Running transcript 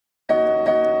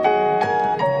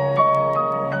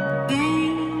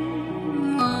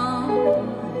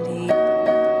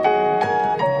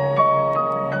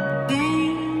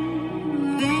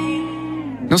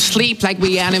No sleep like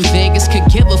we out in Vegas. Could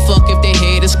give a fuck if they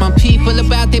hate us. My people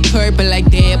about their purple like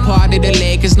they're part of the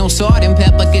Lakers. No salt and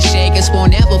pepper can shake us.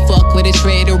 Won't ever fuck with a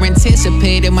traitor.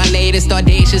 Anticipated my latest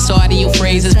audacious audio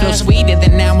phrases. Feel sweeter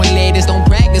than our latest. Don't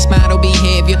practice model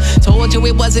behavior. Told you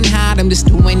it wasn't hot, I'm just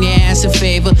doing your ass a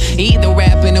favor. Either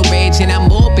rapping or raging, I'm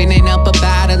opening up a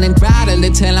bottle and throttle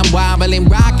it till I'm wobbling,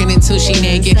 rocking until she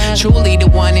naked. Truly the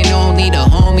one and only, the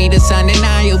homie that's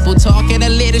undeniable. Talking a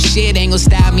little shit ain't gon'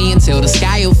 stop me until the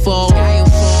sky will fall.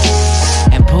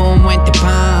 And boom went the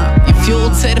bomb. You fuel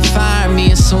to the fire, me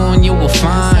and soon you will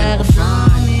find.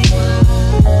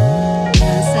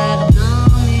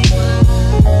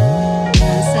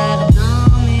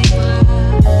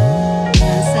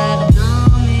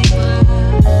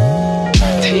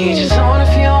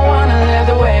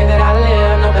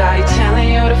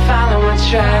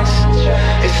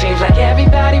 It seems like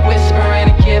everybody whispering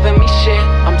and giving me shit.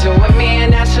 I'm doing me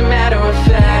and that's a matter of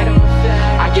fact.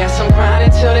 I guess I'm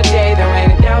grinding till the day there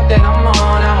ain't a doubt that I'm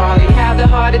on. I hardly have the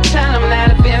heart to tell them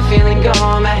that I've been feeling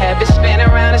gone. My head been spinning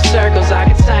around in circles, I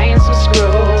could tighten some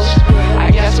screws. I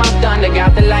guess my thunder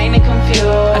got the lightning confused.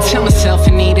 I tell myself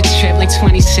I need a trip like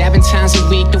 27 times a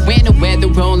week. The winter weather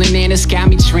rolling in, it's got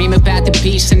me dreaming about the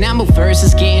beach. So now my verse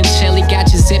is getting chilly,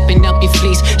 got you zipping up your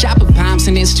fleece. Dropping bombs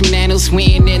and instrumentals, we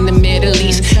ain't in the Middle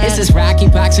East. This is Rocky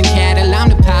boxing cattle, I'm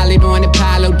the pilot on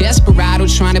Apollo. Desperado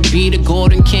trying to be the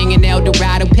golden king in El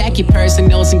Dorado. Pack your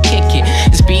personals and kick it.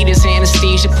 This beat is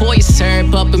anesthesia. Pour your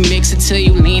syrup up and mix it till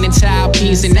you lean into our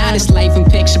peas. And now this life and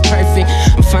picture perfect.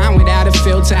 I'm fine without a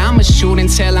filter. I'ma shoot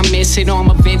until I miss it on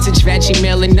my vintage Reggie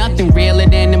Miller. Nothing realer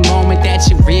than the moment that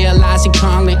you realize you're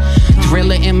calling.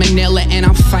 Thriller in Manila and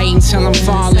I'm fighting till I'm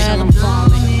falling.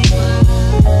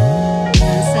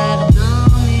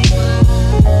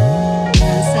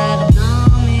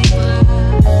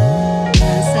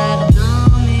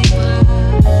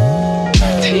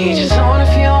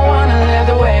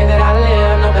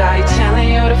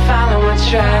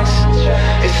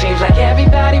 It seems like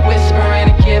everybody whispering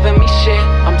and giving me shit.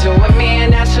 I'm doing me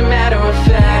and that's a matter of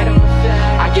fact.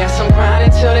 I guess I'm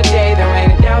grinding till the day there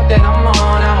ain't a doubt that I'm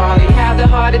on. I hardly have the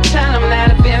heart to tell them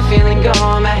that I've been feeling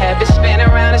gone. My head been spinning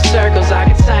around in circles, I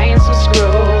could tighten some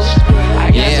screws. I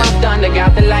guess my thunder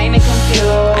got the lightning confused.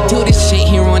 I do this shit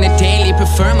here on a daily.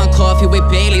 Prefer my coffee with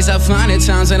Baileys. I find at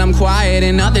times that I'm quiet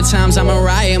and other times I'm a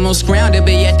riot. Most grounded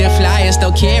but yet the flyers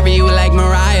still carry you like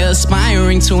Mariah.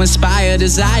 Aspiring to inspire,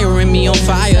 desiring me on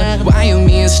fire. Wire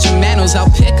me instrumentals, I'll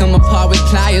pick them apart with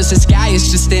pliers. This guy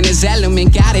is just in his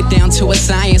element, got it down to a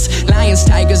science. Lions,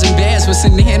 tigers and bears, what's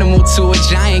an animal to a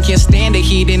giant? Can't stand the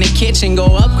heat in the kitchen, go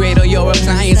upgrade all your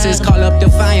appliances. Call up the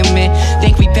fireman,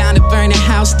 think we bound to burn the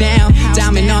house down.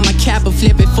 Diamond on my cap, but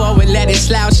flip it forward, let it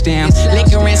slouch down.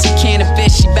 Liquor and some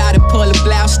cannabis, she bout to pull a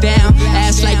blouse down.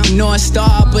 Ass like the North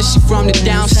Star, but she from the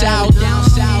down south.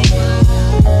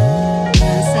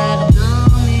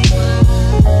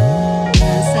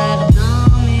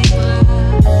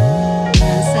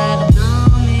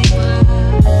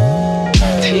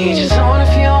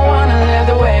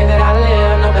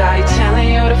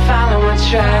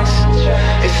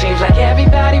 It seems like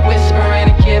everybody whispering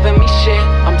and giving me shit.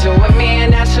 I'm doing me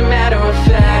and that's a matter of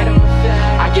fact.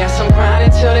 I guess I'm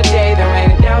grinding till the day there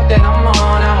ain't a doubt that I'm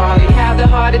on. I hardly have the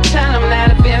heart to tell them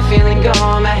that I've been feeling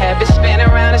gone. My head been spinning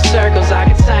around in circles, I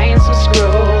could tighten some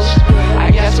screws. I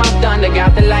guess my thunder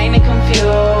got the lightning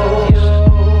confused.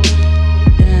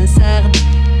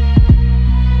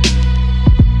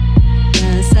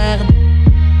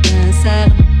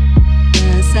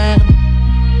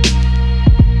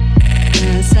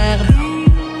 Sardo.